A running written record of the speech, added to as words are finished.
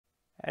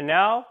And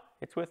now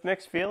it's with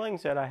mixed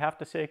feelings that I have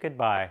to say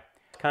goodbye.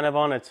 It's kind of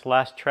on its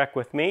last trek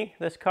with me,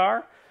 this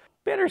car.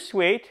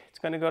 Bittersweet. It's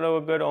going to go to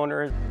a good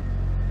owner.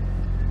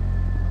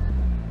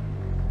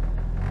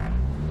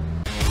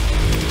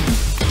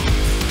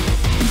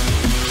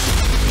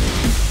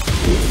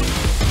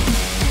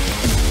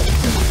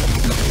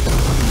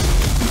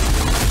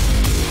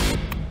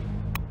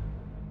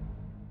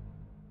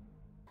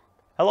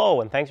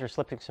 Hello, and thanks for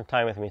slipping some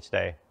time with me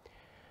today.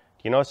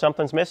 Do you know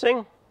something's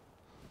missing?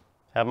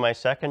 I have my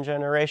second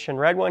generation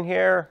red one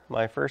here,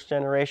 my first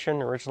generation,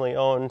 originally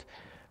owned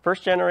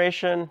first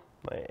generation,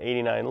 my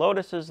 89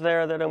 Lotus is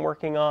there that I'm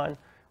working on.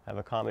 I have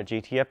a Comet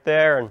GT up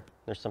there, and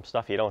there's some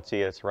stuff you don't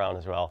see that's around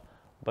as well.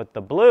 But the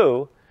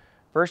blue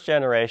first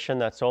generation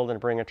that sold in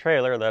Bring a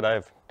Trailer that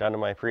I've done in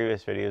my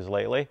previous videos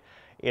lately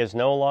is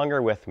no longer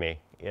with me.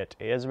 It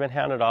has been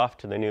handed off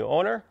to the new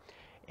owner.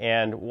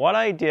 And what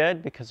I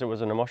did, because it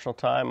was an emotional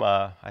time,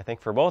 I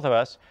think for both of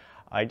us,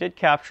 I did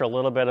capture a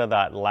little bit of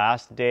that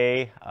last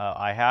day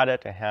I had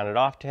it and handed it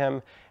off to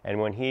him. And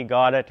when he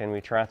got it and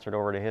we transferred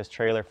over to his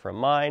trailer from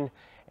mine,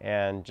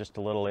 and just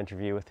a little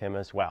interview with him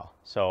as well.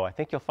 So I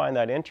think you'll find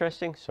that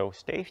interesting. So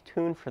stay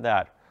tuned for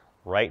that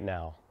right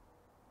now.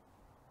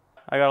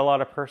 I got a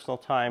lot of personal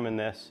time in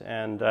this,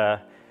 and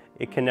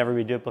it can never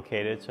be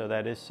duplicated. So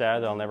that is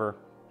sad. I'll never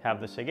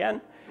have this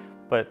again.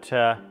 But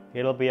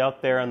it'll be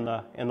out there in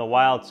the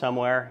wild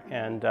somewhere,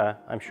 and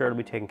I'm sure it'll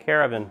be taken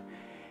care of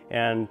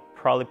and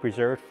probably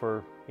preserved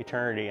for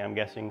eternity, I'm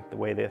guessing, the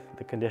way the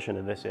condition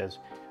of this is.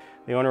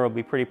 The owner will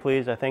be pretty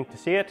pleased, I think, to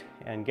see it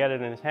and get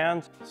it in his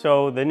hands.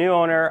 So the new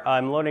owner,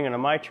 I'm loading it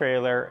on my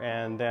trailer,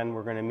 and then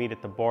we're going to meet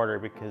at the border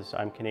because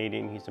I'm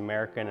Canadian, he's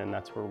American, and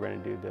that's where we're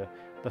going to do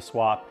the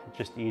swap.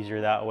 Just easier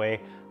that way.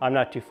 I'm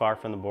not too far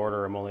from the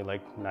border. I'm only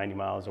like 90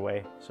 miles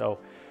away. So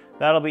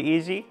that'll be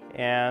easy,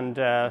 and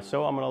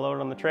so I'm going to load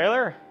it on the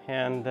trailer,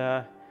 and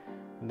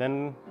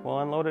then we'll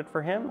unload it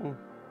for him, and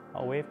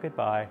I'll wave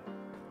goodbye.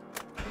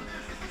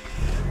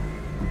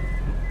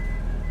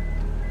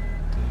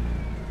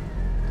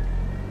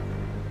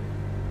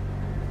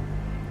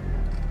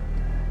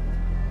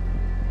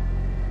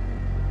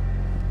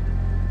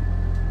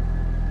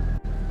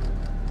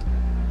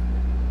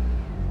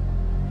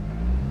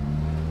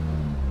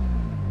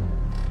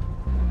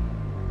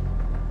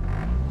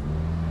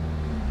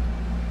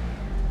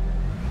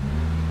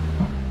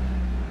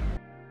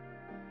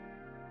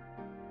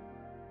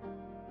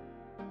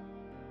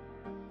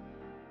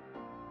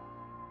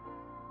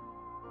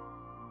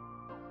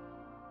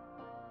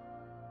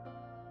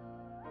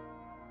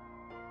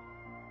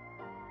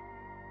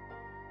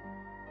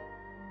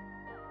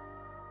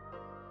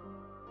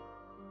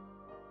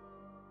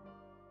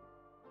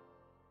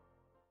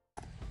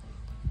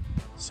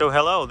 So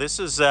hello, this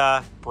is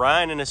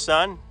Brian and his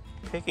son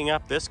picking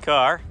up this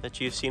car that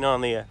you've seen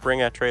on the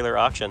Bring a Trailer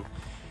auction.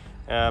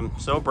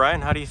 So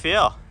Brian, how do you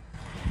feel?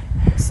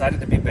 Excited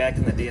to be back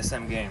in the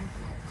DSM game.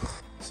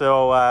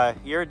 So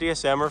you're a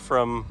DSMer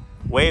from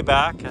way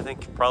back, I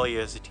think probably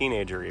as a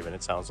teenager even,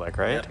 it sounds like,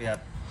 right?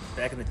 Yep.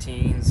 Back in the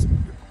teens,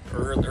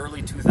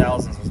 early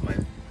 2000s was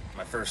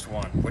my first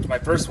one, which my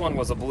first one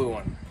was a blue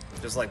one,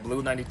 just like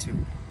Blue 92.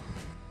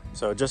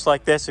 So just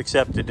like this,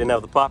 except it didn't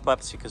have the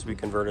pop-ups because we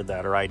converted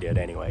that, or I did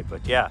anyway.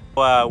 But yeah,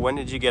 when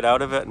did you get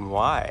out of it and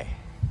why?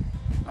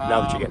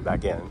 Now that you're getting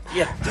back in.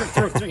 Yeah,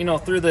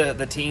 through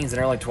the teens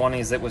and early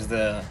 20s, it was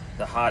the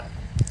hot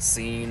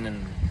scene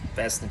and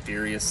Fast and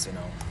Furious.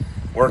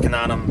 Working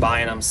on them,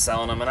 buying them,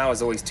 selling them, and I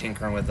was always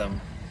tinkering with them.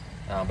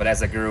 But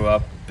as I grew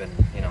up and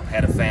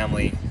had a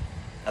family,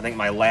 I think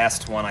my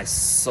last one I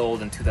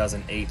sold in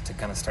 2008 to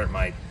kind of start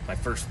my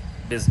first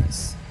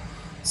business.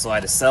 So I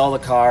had to sell the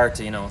car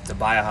to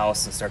buy a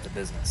house and start the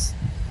business.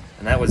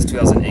 And that was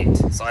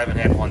 2008. So I haven't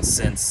had one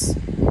since.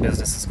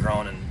 Business has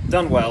grown and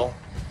done well.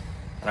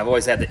 And I've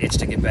always had the itch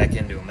to get back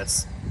into them.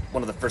 That's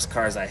one of the first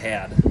cars I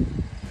had.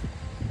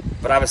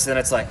 But obviously then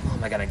it's like, oh,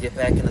 am I going to get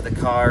back into the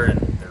car?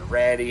 And they're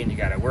ratty and you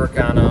got to work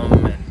on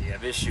them and you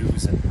have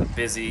issues and I'm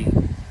busy.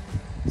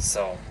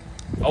 So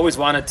always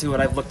wanted to,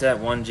 and I've looked at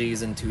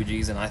 1Gs and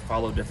 2Gs and I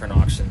followed different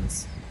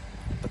auctions.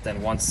 But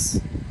then once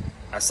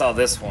I saw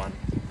this one,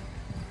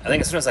 I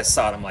think as soon as I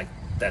saw it, I'm like,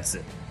 that's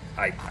it.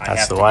 I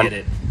have to get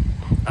it.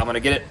 I'm going to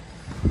get it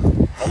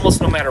almost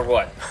no matter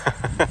what.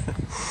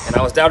 And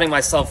I was doubting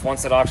myself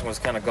once that auction was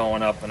kind of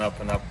going up and up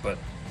and up. But,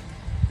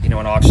 in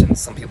auctions,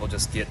 some people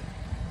just get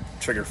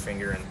trigger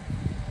finger and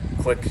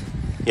click.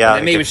 Yeah.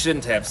 And maybe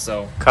shouldn't have,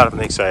 so. Caught up in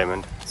the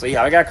excitement. So,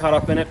 yeah, I got caught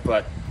up in it,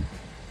 but.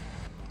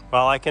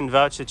 Well, I can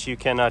vouch that you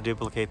cannot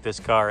duplicate this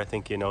car. I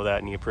think you know that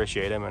and you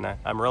appreciate him. And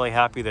I'm really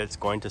happy that it's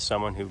going to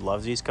someone who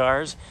loves these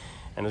cars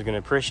and is going to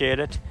appreciate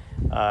it.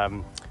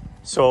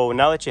 So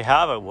now that you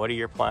have it, what are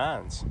your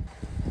plans?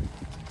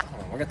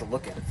 We're going to have to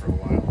look at it for a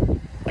while.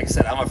 Like I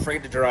said, I'm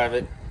afraid to drive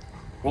it.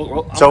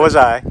 So was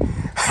I.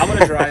 I'm going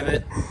to drive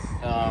it.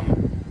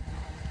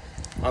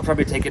 I'll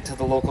probably take it to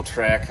the local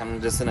track.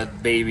 I'm just going to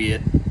baby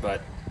it,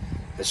 but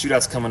the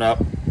shootout's coming up,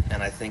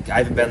 and I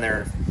haven't been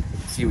there a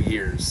few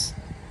years.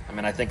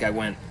 I think I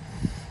went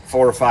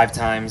 4 or 5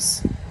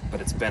 times,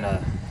 but it's been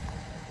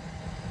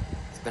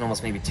been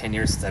almost maybe 10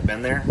 years since I've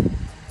been there,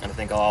 and I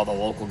think all the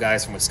local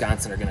guys from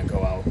Wisconsin are going to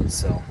go out.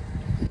 So,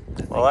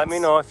 well, let me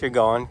know if you're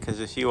going, because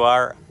if you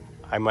are,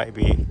 I might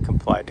be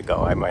complied to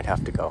go. I might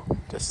have to go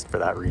just for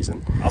that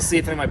reason. I'll see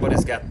if any of my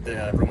buddies got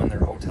the room in their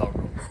hotel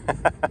room.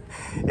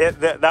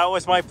 That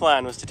was my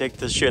plan, was to take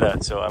this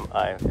shootout. So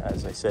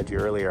as I said to you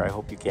earlier, I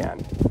hope you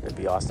can. It'd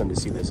be awesome to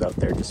see this out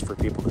there, just for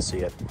people to see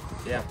it.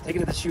 Yeah, take it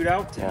to the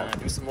shootout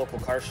and do some local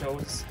car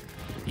shows.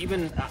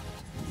 Even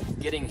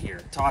getting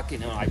here,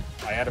 talking. I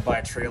had to buy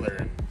a trailer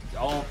and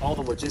all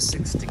the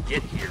logistics to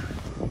get here.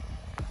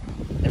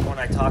 And when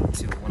I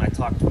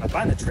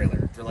buy the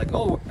trailer, they're like,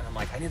 oh, and I'm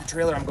like, I need the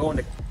trailer. I'm going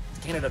to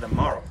Canada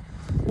tomorrow.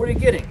 What are you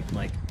getting? I'm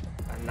like,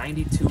 a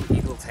 92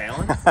 Eagle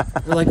Talon.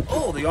 They're like,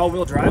 oh, the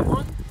all-wheel drive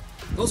one?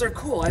 Those are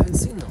cool. I haven't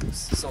seen those.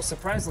 So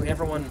surprisingly,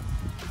 everyone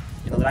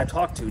that I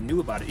talked to knew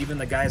about it. Even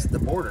the guys at the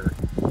border.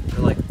 They're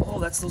like, oh,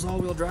 that's those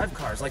all-wheel drive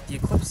cars, like the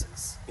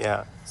Eclipses.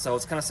 Yeah. So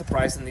it's kind of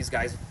surprising these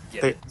guys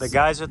get it. The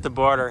guys at the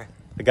border.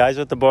 The guys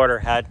at the border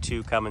had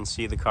to come and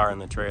see the car in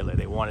the trailer.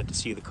 They wanted to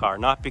see the car,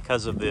 not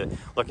because of the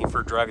looking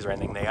for drugs or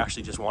anything. They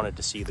actually just wanted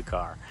to see the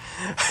car.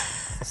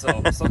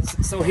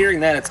 So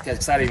hearing that, it's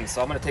exciting.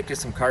 So I'm going to take you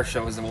to some car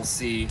shows, and we'll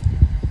see,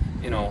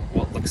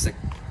 what looks like,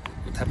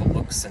 what type of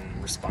looks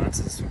and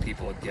responses from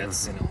people it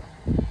gets.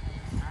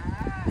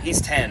 He's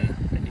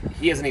 10.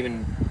 He hasn't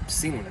even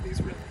seen one of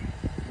these really.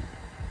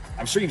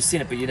 I'm sure you've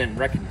seen it, but you didn't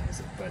recognize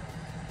it. But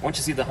once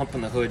you see the hump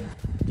in the hood.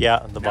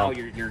 Yeah, the bump.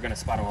 Now you're going to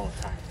spot them all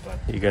the time, but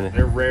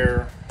they're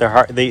rare. They're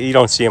hard. You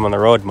don't see them on the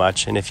road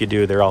much, and if you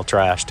do, they're all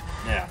trashed.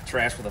 Yeah,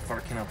 trashed with a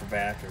fart can out the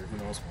back, or who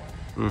knows what.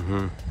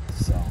 Mm-hmm.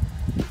 So,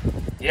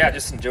 yeah,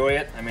 just enjoy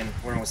it. I mean,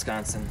 we're in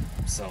Wisconsin,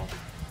 so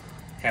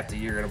half the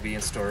year it'll be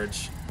in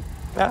storage.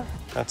 Yeah,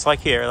 that's like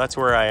here. That's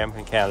where I am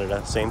in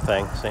Canada. Same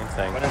thing.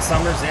 But in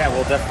summers, yeah,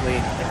 we'll definitely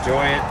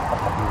enjoy it,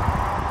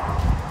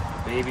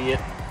 baby it.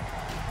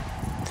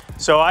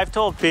 So I've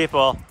told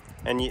people,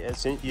 and you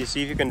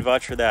see if you can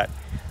vouch for that.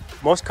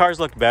 Most cars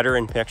look better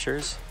in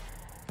pictures.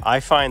 I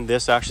find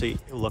this actually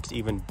looks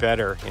even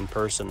better in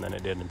person than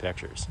it did in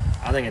pictures.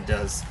 I think it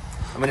does.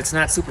 I mean, it's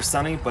not super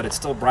sunny, but it's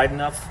still bright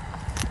enough.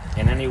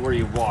 And anywhere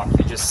you walk,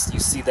 you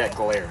see that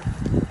glare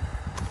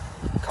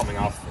coming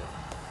off of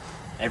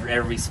it.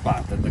 Every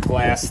spot, the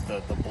glass,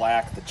 the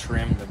black, the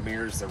trim, the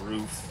mirrors, the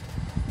roof,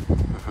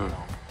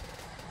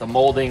 the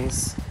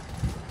moldings.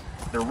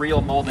 They're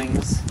real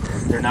moldings.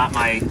 They're not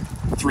my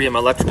 3M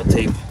electrical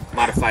tape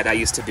modified I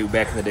used to do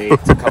back in the day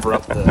to cover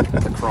up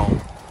the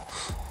chrome.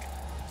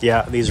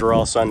 Yeah, these are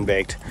all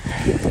sun-baked.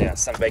 Yeah,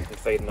 sun-baked and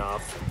fading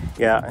off.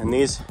 Yeah, and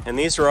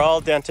these are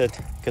all dented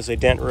because they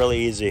dent really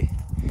easy.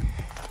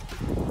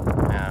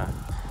 Yeah.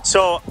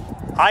 So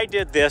I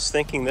did this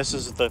thinking this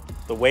is the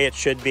way it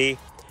should be.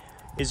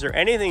 Is there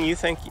anything you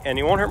think, and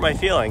it won't hurt my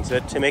feelings,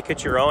 that to make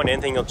it your own,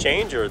 anything will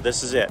change, or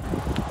this is it?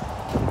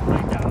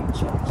 I doubt it'll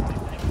change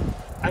anything.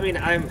 I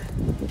mean,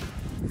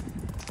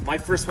 my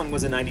first one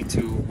was a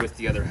 92 with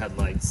the other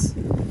headlights.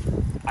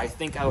 I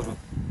think I would have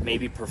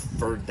maybe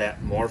preferred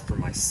that more for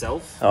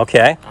myself.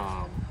 Okay.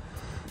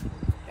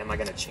 Am I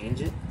going to change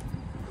it?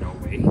 No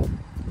way.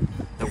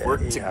 The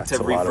work to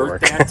revert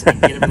work. that and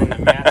get everything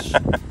to match,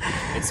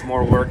 it's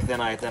more work than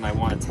I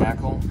want to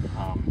tackle.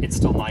 It's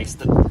still nice.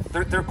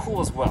 They're cool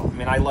as well. I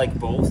mean, I like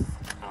both.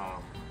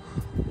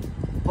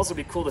 Plus, it'd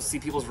be cool to see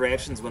people's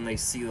reactions when they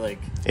see, like,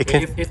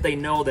 if they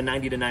know the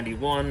 90 to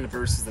 91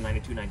 versus the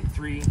 92,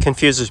 93.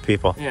 Confuses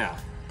people. Yeah.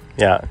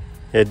 Yeah.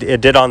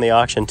 It did on the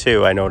auction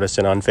too. I noticed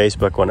it on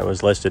Facebook when it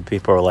was listed.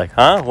 People were like,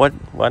 "Huh? What?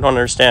 I don't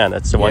understand.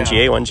 That's the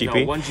 1GA,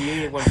 1GP."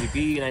 1GA,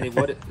 1GB,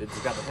 90. It's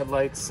got the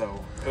headlights. So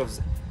I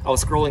was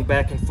scrolling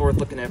back and forth,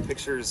 looking at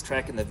pictures,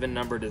 tracking the VIN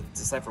number to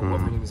decipher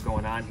what really was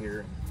going on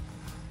here.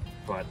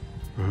 But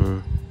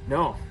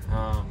no.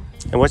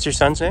 And what's your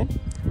son's name?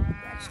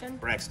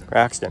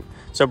 Braxton.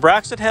 So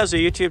Braxton has a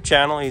YouTube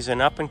channel. He's an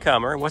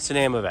up-and-comer. What's the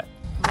name of it?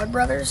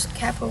 MudBrothers,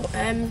 capital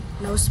M,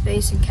 no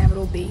space, and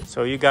capital B.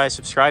 So you guys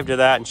subscribe to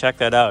that and check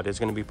that out. There's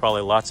going to be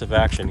probably lots of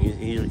action.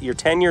 You're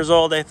 10 years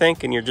old, I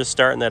think, and you're just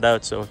starting that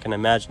out, so I can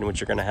imagine what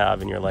you're going to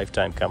have in your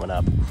lifetime coming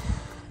up.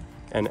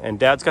 And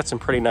Dad's got some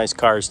pretty nice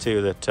cars,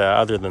 too, that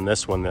other than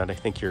this one, that I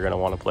think you're going to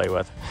want to play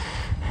with.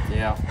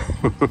 Yeah.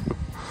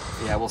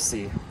 Yeah, we'll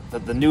see.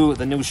 The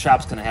new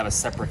shop's going to have a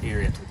separate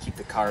area to keep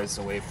the cars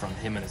away from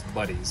him and his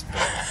buddies.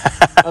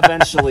 But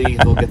eventually,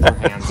 they'll get their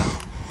hands on them.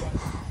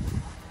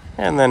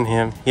 And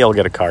then he'll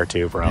get a car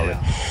too, probably.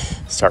 Yeah.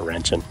 Start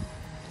wrenching.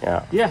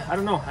 Yeah. Yeah, I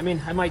don't know. I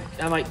mean, I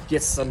might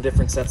get some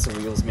different sets of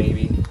wheels,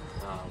 maybe.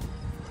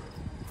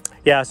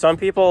 Yeah, some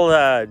people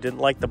didn't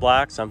like the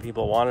black. Some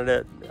people wanted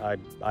it.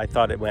 I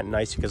thought it went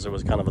nice because it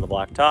was kind of the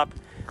black top.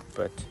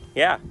 But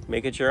yeah,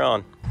 make it your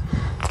own.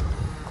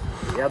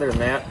 Yeah, other than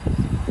that,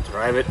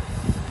 drive it.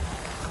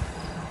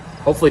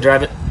 Hopefully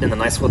drive it in the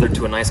nice weather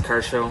to a nice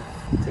car show.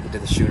 Take it to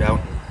the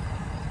shootout.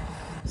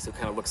 So it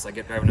kind of looks like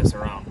it driving us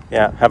around.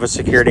 Yeah, have a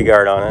security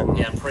guard on it.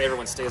 Yeah, and pray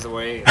everyone stays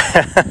away.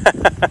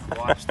 And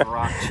watch the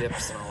rock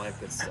chips and all that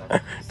good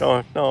stuff.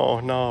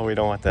 No, we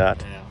don't want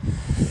that. Yeah.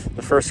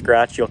 The first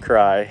scratch, you'll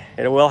cry.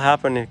 It will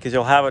happen because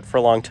you'll have it for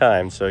a long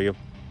time, so you'll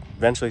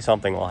eventually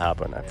something will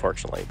happen,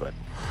 unfortunately. But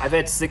I've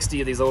had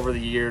 60 of these over the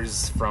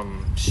years,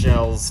 from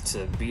shells to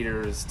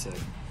beaters to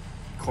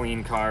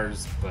clean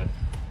cars, but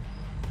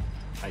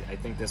I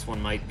think this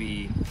one might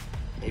be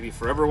maybe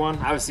forever one.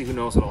 Obviously, who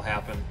knows what'll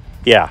happen.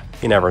 yeah,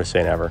 you never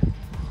say never.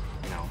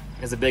 You know,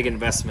 it's a big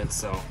investment,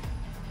 so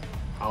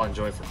I'll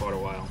enjoy it for quite a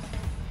while.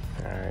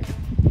 All right.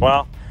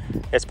 Well,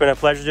 it's been a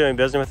pleasure doing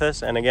business with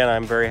this, and again,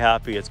 I'm very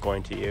happy it's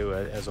going to you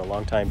as a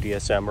longtime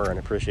DSMer and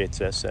appreciates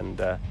this,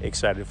 and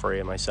excited for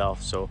you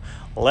myself. So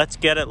let's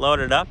get it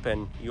loaded up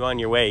and you on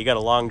your way. You got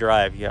a long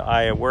drive.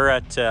 Yeah, we're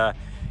at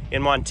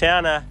in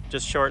Montana,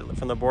 just short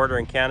from the border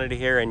in Canada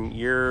here, and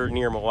you're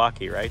near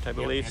Milwaukee, right? I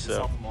believe. Yep, so.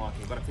 south of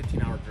Milwaukee, about a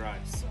 15-hour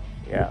drive. So.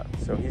 Yeah.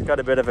 So he's got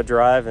a bit of a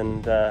drive,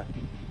 and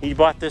he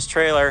bought this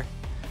trailer.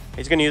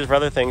 He's going to use it for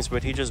other things,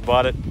 but he just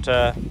bought it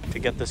to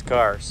get this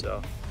car.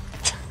 So.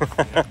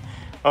 Yeah.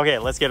 Okay,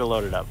 let's get it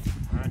loaded up.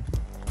 All right.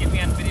 Get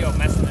me on video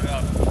messing it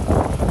up.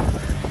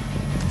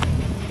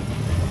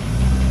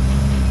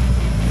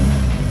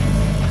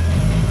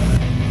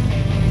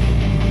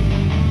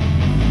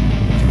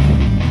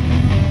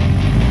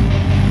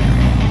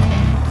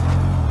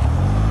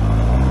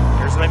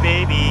 Here's my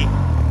baby.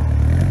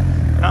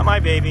 Not my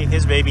baby,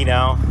 his baby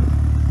now.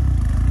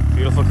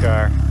 Beautiful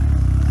car.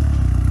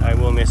 I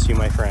will miss you,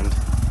 my friend.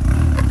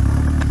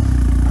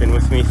 Been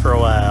with me for a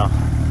while.